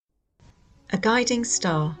A Guiding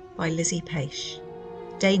Star by Lizzie Paish.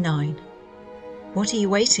 Day 9. What are you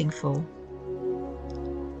waiting for?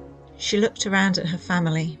 She looked around at her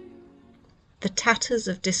family. The tatters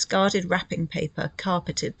of discarded wrapping paper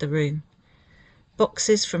carpeted the room.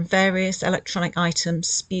 Boxes from various electronic items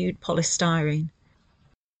spewed polystyrene.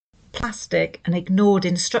 Plastic and ignored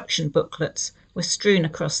instruction booklets were strewn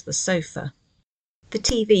across the sofa. The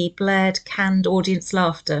TV blared canned audience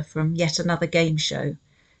laughter from yet another game show,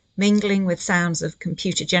 mingling with sounds of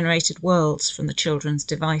computer-generated worlds from the children's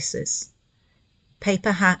devices.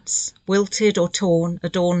 Paper hats, wilted or torn,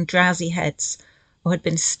 adorned drowsy heads or had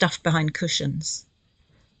been stuffed behind cushions.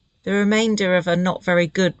 The remainder of a not very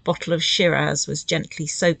good bottle of Shiraz was gently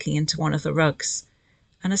soaking into one of the rugs,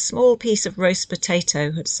 and a small piece of roast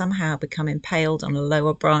potato had somehow become impaled on a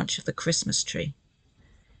lower branch of the Christmas tree.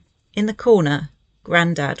 In the corner,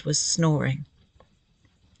 Grandad was snoring.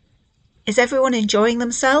 "Is everyone enjoying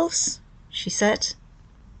themselves?" she said.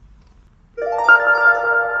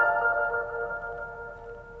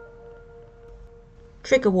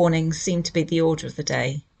 Trigger warnings seem to be the order of the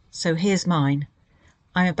day, so here's mine.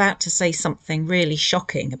 I'm about to say something really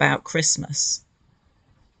shocking about Christmas.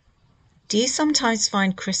 Do you sometimes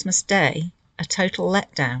find Christmas Day a total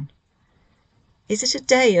letdown? Is it a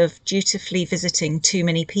day of dutifully visiting too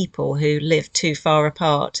many people who live too far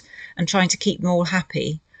apart and trying to keep them all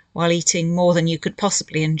happy while eating more than you could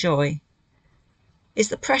possibly enjoy? Is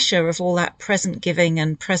the pressure of all that present giving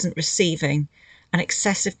and present receiving and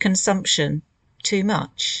excessive consumption too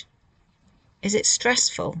much? Is it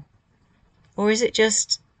stressful? Or is it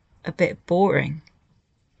just a bit boring?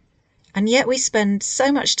 And yet we spend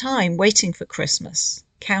so much time waiting for Christmas,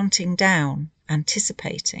 counting down,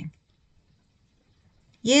 anticipating.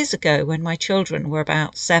 Years ago, when my children were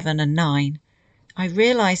about 7 and 9, I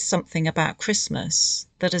realised something about Christmas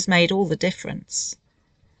that has made all the difference.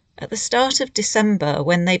 At the start of December,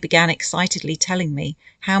 when they began excitedly telling me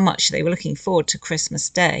how much they were looking forward to Christmas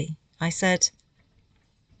Day, I said,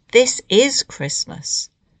 "This is Christmas,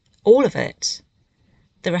 all of it.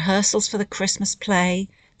 The rehearsals for the Christmas play,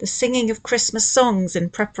 the singing of Christmas songs in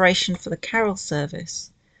preparation for the carol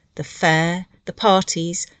service, the fair, the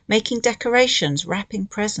parties, making decorations, wrapping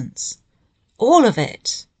presents. All of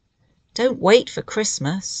it. Don't wait for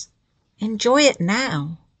Christmas. Enjoy it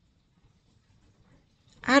now."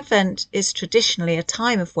 Advent is traditionally a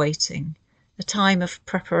time of waiting, a time of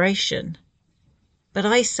preparation. But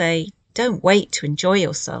I say, don't wait to enjoy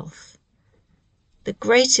yourself. The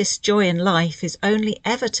greatest joy in life is only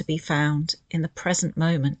ever to be found in the present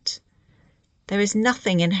moment. There is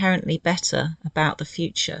nothing inherently better about the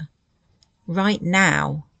future. Right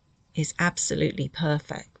now is absolutely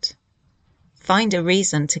perfect. Find a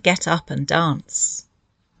reason to get up and dance.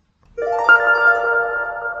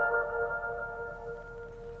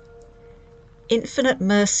 Infinite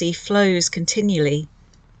mercy flows continually,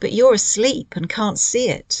 but you're asleep and can't see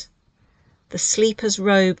it. The sleeper's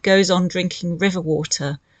robe goes on drinking river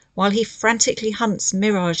water while he frantically hunts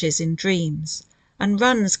mirages in dreams and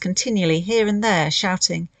runs continually here and there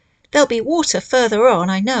shouting, "There'll be water further on,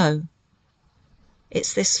 I know."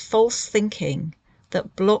 It's this false thinking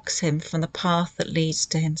that blocks him from the path that leads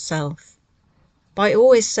to himself. By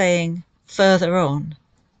always saying further on,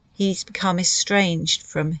 he's become estranged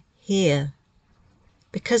from here.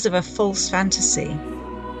 Because of a false fantasy,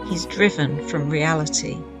 he's driven from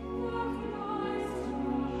reality.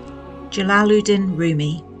 Jalaluddin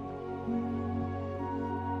Rumi.